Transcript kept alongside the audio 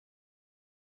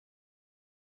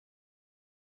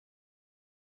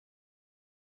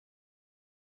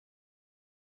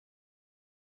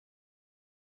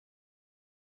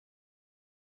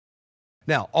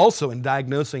Now, also in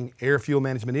diagnosing air fuel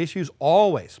management issues,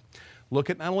 always look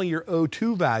at not only your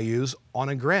O2 values on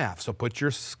a graph, so put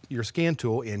your scan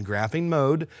tool in graphing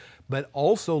mode, but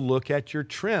also look at your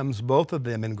trims, both of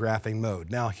them in graphing mode.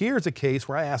 Now, here's a case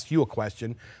where I asked you a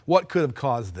question: what could have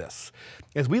caused this?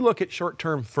 As we look at short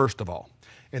term, first of all,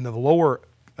 in the lower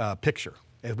picture,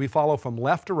 as we follow from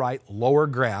left to right, lower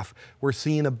graph, we're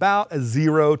seeing about a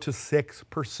 0 to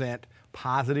 6%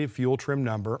 positive fuel trim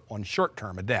number on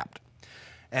short-term adapt.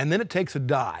 And then it takes a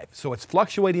dive, so it's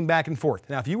fluctuating back and forth.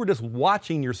 Now, if you were just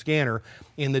watching your scanner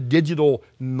in the digital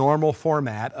normal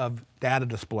format of data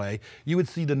display, you would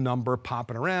see the number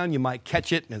popping around. You might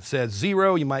catch it and it says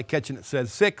 0, you might catch it and it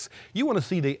says 6. You want to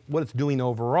see what it's doing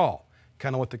overall,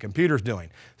 kind of what the computer's doing.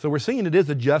 So we're seeing it is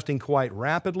adjusting quite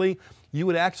rapidly. You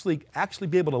would actually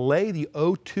be able to lay the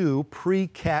O2,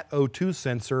 pre-CAT O2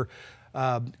 sensor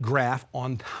graph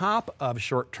on top of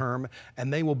short term,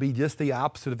 and they will be just the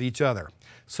opposite of each other.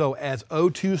 So as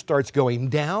O2 starts going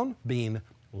down, being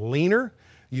leaner,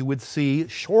 you would see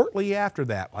shortly after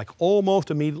that, like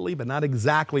almost immediately, but not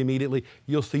exactly immediately,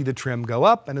 you'll see the trim go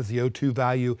up, and as the O2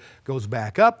 value goes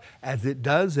back up, as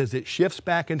it shifts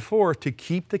back and forth to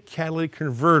keep the catalytic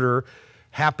converter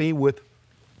happy with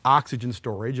oxygen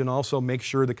storage, and also make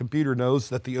sure the computer knows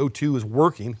that the O2 is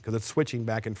working because it's switching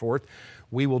back and forth.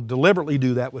 We will deliberately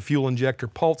do that with fuel injector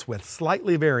pulse width,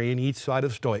 slightly varying each side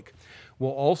of stoic.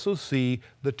 We'll also see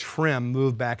the trim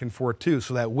move back and forth too.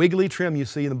 So that wiggly trim you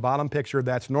see in the bottom picture,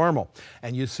 that's normal.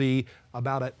 And you see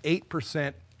about an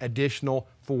 8% additional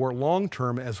for long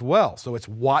term as well. So it's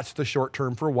watched the short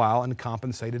term for a while and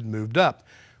compensated and moved up.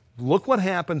 Look what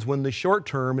happens when the short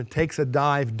term takes a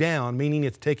dive down, meaning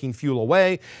it's taking fuel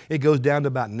away. It goes down to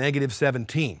about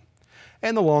 -17.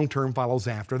 And the long term follows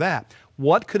after that.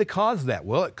 What could have caused that?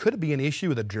 Well, it could be an issue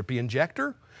with a drippy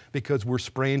injector because we're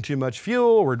spraying too much fuel,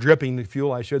 or dripping the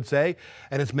fuel, I should say,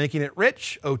 and it's making it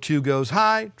rich. O2 goes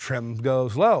high, trim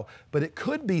goes low. But it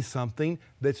could be something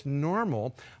that's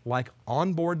normal, like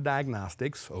onboard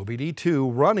diagnostics, OBD2,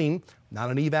 running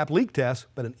not an evap leak test,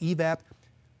 but an evap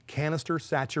canister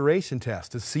saturation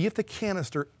test to see if the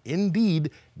canister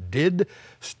indeed did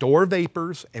store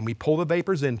vapors, and we pull the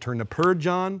vapors in, turn the purge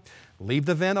on, leave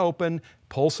the vent open,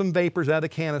 pull some vapors out of the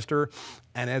canister,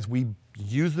 and as we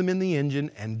use them in the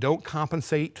engine and don't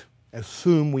compensate,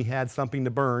 assume we had something to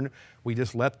burn, we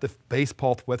just let the base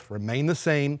pulse width remain the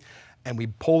same, and we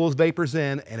pull those vapors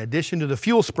in addition to the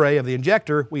fuel spray of the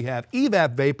injector, we have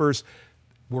evap vapors.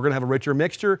 We're going to have a richer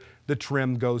mixture. The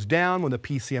trim goes down. When the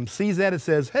PCM sees that, it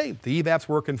says, hey, the evap's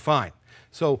working fine.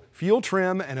 So fuel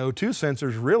trim and O2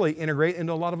 sensors really integrate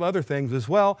into a lot of other things as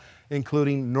well,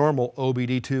 including normal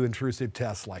OBD2 intrusive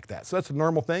tests like that. So that's a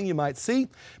normal thing you might see,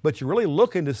 but you're really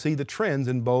looking to see the trends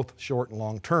in both short and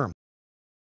long term.